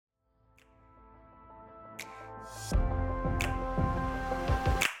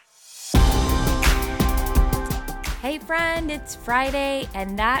Hey friend, it's Friday,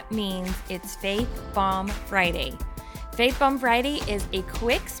 and that means it's Faith Bomb Friday. Faith Bomb Friday is a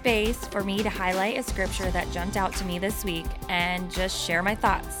quick space for me to highlight a scripture that jumped out to me this week and just share my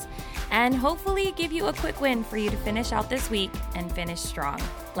thoughts, and hopefully give you a quick win for you to finish out this week and finish strong.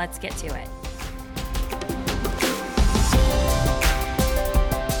 Let's get to it.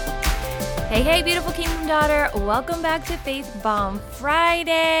 Hey, beautiful Kingdom daughter. Welcome back to Faith Bomb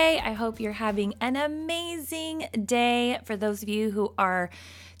Friday. I hope you're having an amazing day. For those of you who are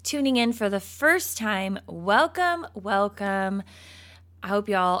tuning in for the first time, welcome. I hope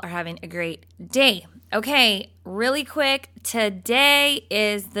y'all are having a great day. Okay, really quick. Today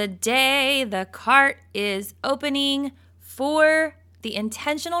is the day the cart is opening for the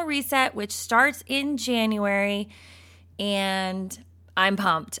Intentional Reset, which starts in January, and I'm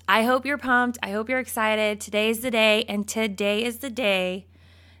pumped. I hope you're pumped. I hope you're excited. Today's the day, and today is the day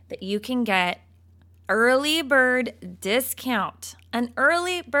that you can get early bird discount. An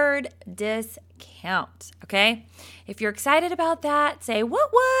early bird discount, okay? If you're excited about that, say,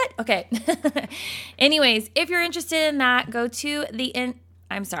 what? Okay. Anyways, if you're interested in that, go to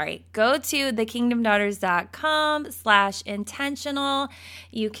thekingdomdaughters.com/intentional.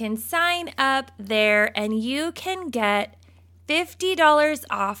 You can sign up there, and you can get $50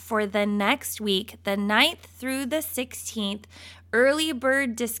 off for the next week, the 9th through the 16th. Early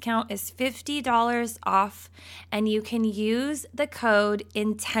bird discount is $50 off, and you can use the code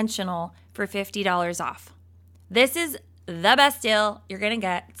INTENTIONAL for $50 off. This is the best deal you're going to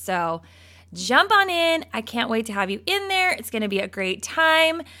get, so jump on in. I can't wait to have you in there. It's going to be a great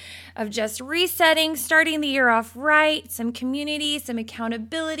time of just resetting, starting the year off right, some community, some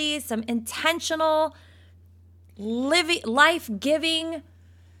accountability, some intentional living, life-giving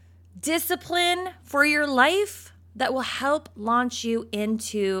discipline for your life that will help launch you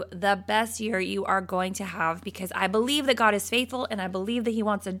into the best year you are going to have, because I believe that God is faithful and I believe that He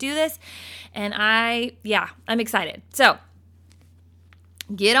wants to do this, and I'm excited. So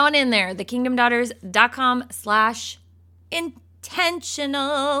get on in there, thekingdomdaughters.com/intentional.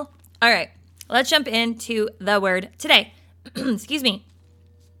 All right, let's jump into the word today. Excuse me.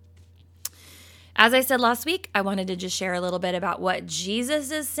 As I said last week, I wanted to just share a little bit about what Jesus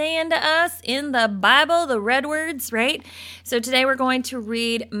is saying to us in the Bible, the red words, right? So today we're going to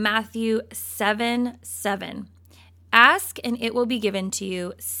read Matthew 7:7. Ask and it will be given to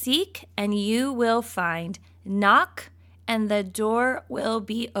you. Seek and you will find. Knock and the door will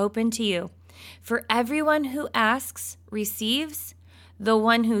be open to you. For everyone who asks receives, the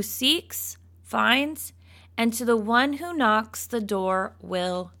one who seeks finds, and to the one who knocks the door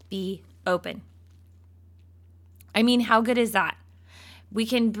will be open. I mean, how good is that? We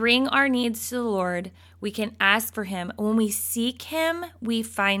can bring our needs to the Lord. We can ask for Him. When we seek Him, we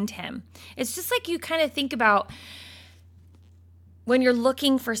find Him. It's just like you kind of think about when you're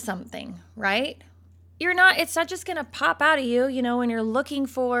looking for something, right? It's not just going to pop out of you, when you're looking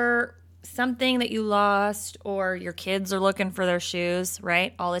for something that you lost, or your kids are looking for their shoes,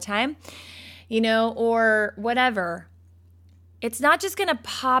 right? All the time, or whatever. It's not just going to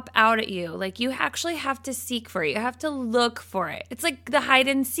pop out at you. Like, you actually have to seek for it. You have to look for it. It's like the hide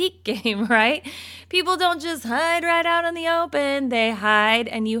and seek game, right? People don't just hide right out in the open. They hide,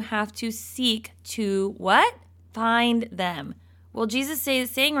 and you have to seek to what? Find them. Well, Jesus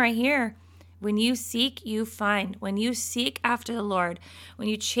is saying right here, when you seek, you find. When you seek after the Lord, when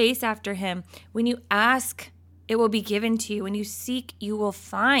you chase after Him, when you ask, it will be given to you. When you seek, you will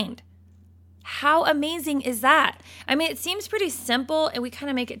find. How amazing is that? I mean, it seems pretty simple, and we kind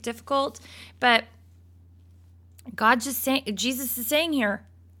of make it difficult, but Jesus is saying here,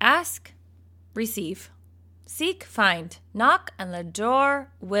 ask, receive, seek, find, knock, and the door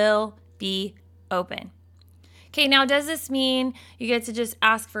will be open. Okay, now does this mean you get to just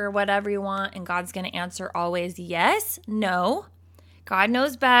ask for whatever you want and God's going to answer always? Yes? No. God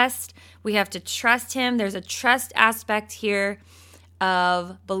knows best. We have to trust Him. There's a trust aspect here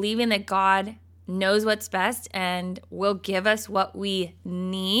of believing that God knows what's best and will give us what we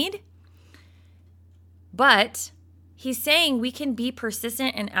need. But He's saying we can be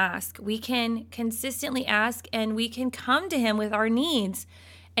persistent and ask. We can consistently ask, and we can come to Him with our needs.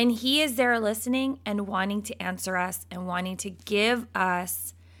 And He is there listening and wanting to answer us and wanting to give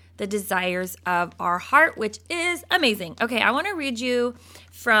us the desires of our heart, which is amazing. Okay, I want to read you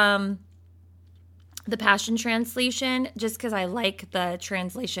from the Passion Translation, just because I like the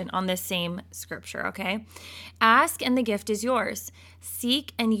translation on this same scripture, okay? Ask and the gift is yours.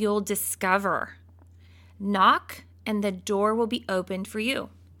 Seek and you'll discover. Knock and the door will be opened for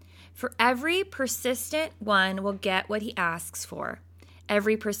you. For every persistent one will get what he asks for.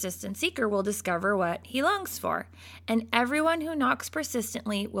 Every persistent seeker will discover what he longs for, and everyone who knocks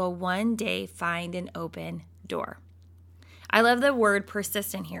persistently will one day find an open door. I love the word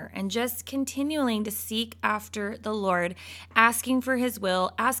persistent here, and just continuing to seek after the Lord, asking for his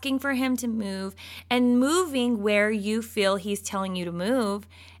will, asking for him to move, and moving where you feel he's telling you to move,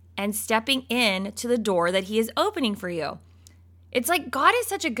 and stepping in to the door that he is opening for you. It's like God is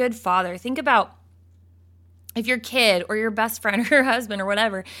such a good father. Think about if your kid or your best friend or your husband or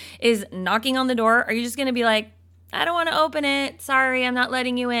whatever is knocking on the door, are you just going to be like, I don't want to open it. Sorry, I'm not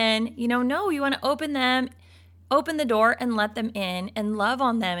letting you in. No, you want to open the door and let them in and love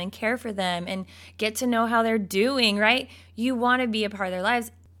on them and care for them and get to know how they're doing, right? You want to be a part of their lives.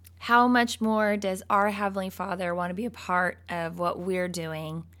 How much more does our Heavenly Father want to be a part of what we're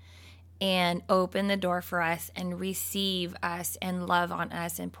doing and open the door for us and receive us and love on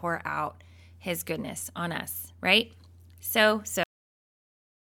us and pour out his goodness on us, right? So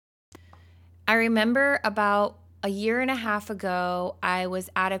I remember about a year and a half ago, I was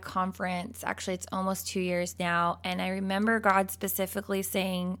at a conference. Actually, it's almost 2 years now. And I remember God specifically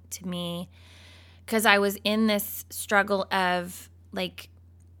saying to me, because I was in this struggle of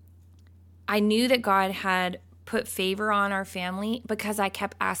I knew that God had put favor on our family because I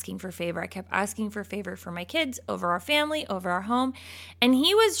kept asking for favor. I kept asking for favor for my kids, over our family, over our home. And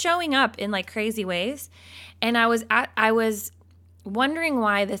he was showing up in crazy ways. And I was wondering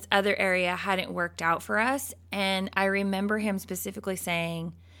why this other area hadn't worked out for us. And I remember him specifically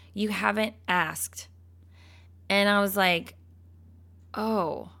saying, you haven't asked. And I was like,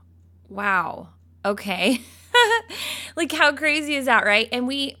 oh, wow. Okay. How crazy is that, right? And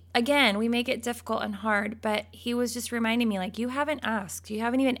we make it difficult and hard, but he was just reminding me, you haven't asked. You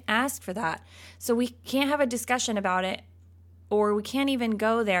haven't even asked for that. So we can't have a discussion about it, or we can't even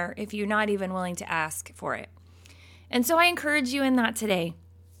go there if you're not even willing to ask for it. And so I encourage you in that today.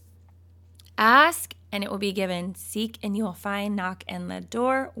 Ask and it will be given. Seek and you will find. Knock and the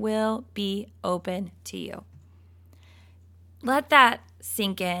door will be open to you. Let that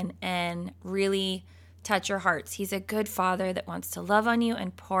sink in and really touch your hearts. He's a good father that wants to love on you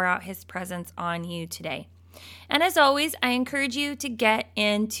and pour out his presence on you today. And as always, I encourage you to get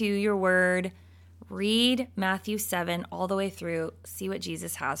into your word. Read Matthew 7 all the way through. See what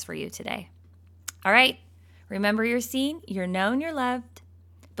Jesus has for you today. All right. Remember, you're seen, you're known, you're loved.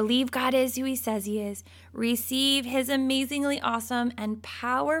 Believe God is who he says he is. Receive his amazingly awesome and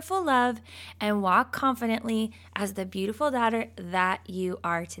powerful love and walk confidently as the beautiful daughter that you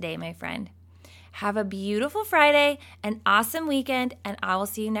are today, my friend. Have a beautiful Friday, an awesome weekend, and I will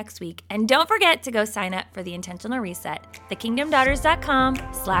see you next week. And don't forget to go sign up for the Intentional Reset,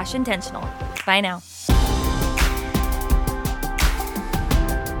 thekingdomdaughters.com/intentional. Bye now.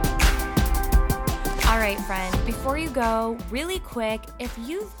 All right, friend, before you go, really quick, if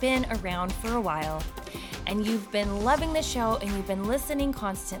you've been around for a while and you've been loving the show and you've been listening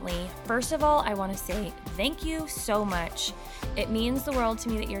constantly, first of all, I want to say thank you so much. It means the world to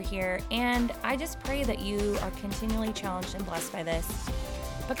me that you're here, and I just pray that you are continually challenged and blessed by this.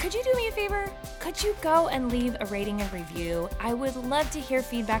 But could you do me a favor? Could you go and leave a rating and review? I would love to hear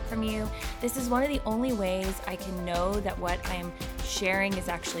feedback from you. This is one of the only ways I can know that what I'm sharing is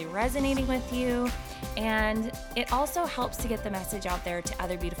actually resonating with you. And it also helps to get the message out there to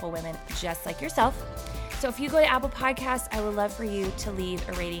other beautiful women just like yourself. So if you go to Apple Podcasts, I would love for you to leave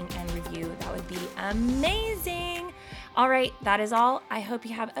a rating and review. That would be amazing. All right, that is all. I hope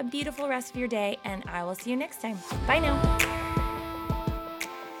you have a beautiful rest of your day, and I will see you next time. Bye now.